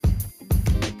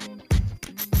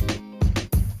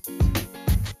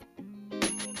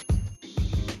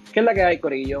¿Qué es la que hay,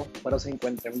 corillo? Espero se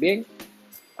encuentren bien.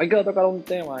 Hoy quiero tocar un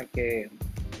tema que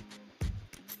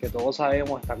todos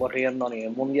sabemos está corriendo a nivel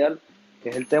mundial, que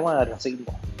es el tema del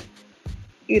racismo.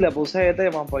 Y le puse de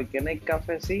tema porque en el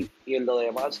café sí y en lo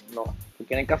demás no.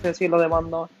 Porque en el café sí y lo demás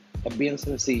no es bien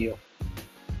sencillo.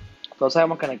 Todos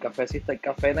sabemos que en el café sí está el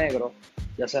café negro,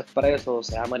 ya sea expreso,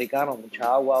 sea americano,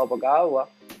 mucha agua o poca agua.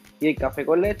 Y el café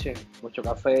con leche, mucho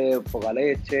café, poca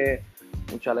leche,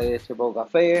 mucha leche, poco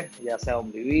café, ya sea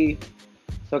un BB.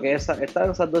 So que están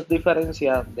esas dos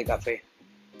diferencias de café.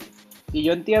 Y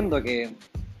yo entiendo que,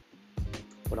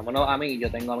 por lo menos a mí,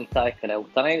 yo tengo amistades que les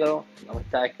gusta negro, tengo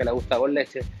amistades que les gusta con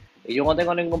leche, y yo no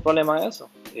tengo ningún problema en eso.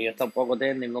 Y ellos tampoco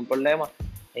tienen ningún problema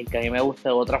en que a mí me guste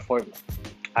de otra forma.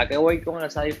 ¿A qué voy con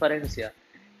esa diferencia?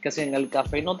 Que si en el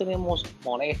café no tenemos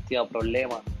molestia o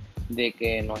problema de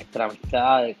que nuestra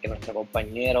amistad, de que nuestro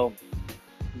compañero,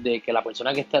 de que la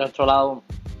persona que está a nuestro lado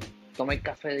tome el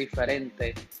café de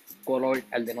diferente color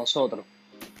al de nosotros,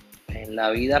 en la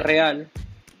vida real,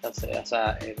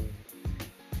 en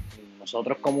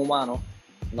nosotros como humanos,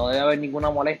 no debe haber ninguna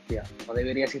molestia, no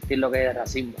debería existir lo que es el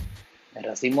racismo. El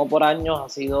racismo por años ha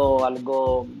sido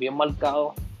algo bien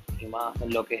marcado, y más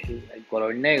en lo que es el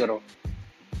color negro,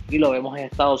 y lo vemos en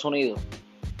Estados Unidos.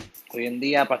 Hoy en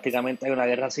día prácticamente hay una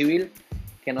guerra civil,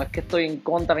 que no es que estoy en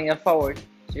contra ni a favor,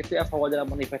 sí estoy a favor de las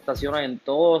manifestaciones en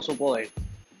todo su poder.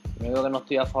 Lo único que no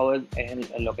estoy a favor es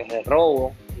en lo que es el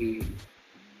robo y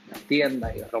las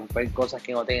tiendas y romper cosas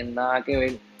que no tienen nada que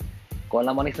ver con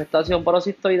la manifestación, pero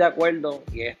sí estoy de acuerdo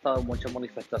y he estado en muchas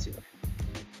manifestaciones.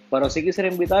 Pero sí quisiera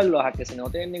invitarlos a que si no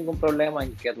tienen ningún problema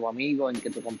en que tu amigo, en que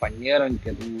tu compañero, en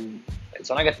que tu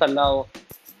persona que está al lado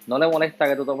no le molesta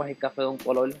que tú tomes el café de un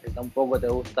color, a ti tampoco te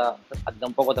gusta, a ti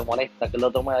tampoco te molesta que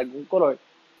lo tomes de algún color,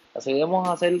 así debemos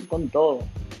hacer con todo.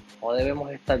 No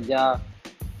debemos estar ya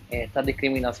en estas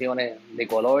discriminaciones de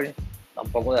color,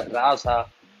 tampoco de raza,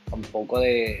 tampoco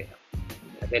de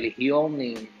religión,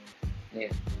 ni, ni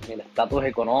el estatus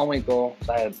económico. O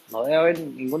sea, no debe haber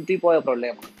ningún tipo de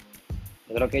problema.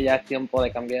 Yo creo que ya es tiempo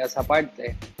de cambiar esa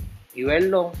parte y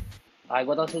verlo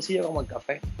algo tan sencillo como el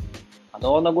café. A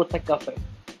todos nos gusta el café,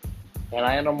 a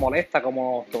nadie nos molesta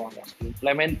cómo nos tomamos,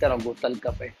 simplemente nos gusta el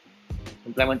café.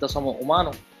 Simplemente somos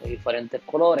humanos de diferentes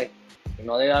colores y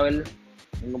no debe haber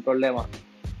ningún problema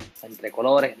entre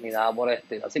colores ni nada por el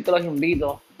estilo. Así que los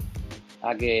invito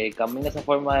a que cambien esa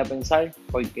forma de pensar,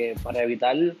 porque para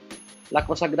evitar las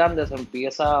cosas grandes se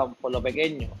empieza por lo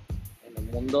pequeño. En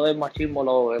el mundo del machismo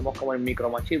lo vemos como el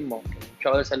micromachismo, que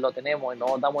muchas veces lo tenemos y no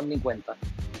nos damos ni cuenta.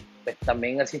 Pues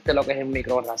también existe lo que es el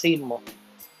microracismo,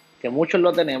 que muchos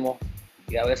lo tenemos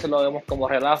y a veces lo vemos como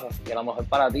relajo, que a lo mejor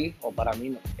para ti o para mí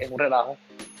no, es un relajo,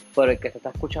 pero el que te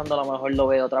está escuchando a lo mejor lo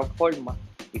ve de otra forma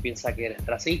y piensa que eres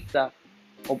racista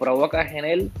o provocas en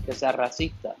él que sea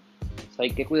racista. O sea,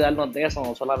 hay que cuidarnos de eso,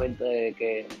 no solamente de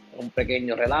que es un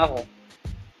pequeño relajo,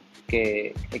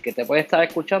 que el que te puede estar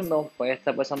escuchando puede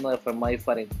estar pensando de forma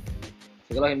diferente.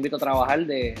 Así que los invito a trabajar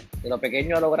de lo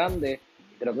pequeño a lo grande.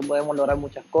 Creo que podemos lograr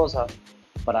muchas cosas.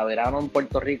 Para verano en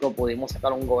Puerto Rico pudimos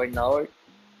sacar un gobernador.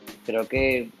 Creo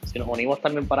que si nos unimos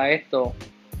también para esto,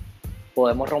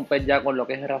 podemos romper ya con lo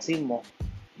que es el racismo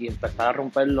y empezar a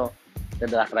romperlo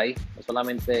desde la raíz, no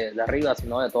solamente de arriba,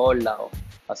 sino de todos lados.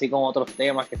 Así como otros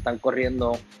temas que están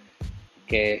corriendo,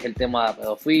 que es el tema de la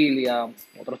pedofilia,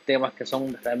 otros temas que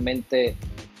son realmente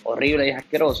horribles y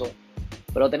asquerosos,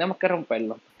 pero tenemos que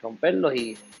romperlos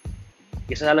y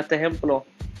quise darle este ejemplo,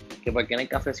 que porque en el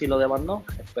café sí lo demás no,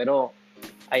 espero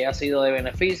haya sido de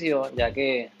beneficio, ya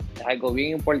que es algo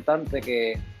bien importante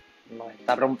que nos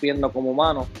está rompiendo como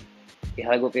humanos y es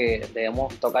algo que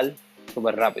debemos tocar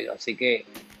súper rápido. Así que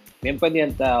bien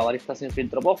pendiente a Barista Sin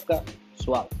Filtro Podcast,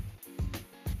 suave.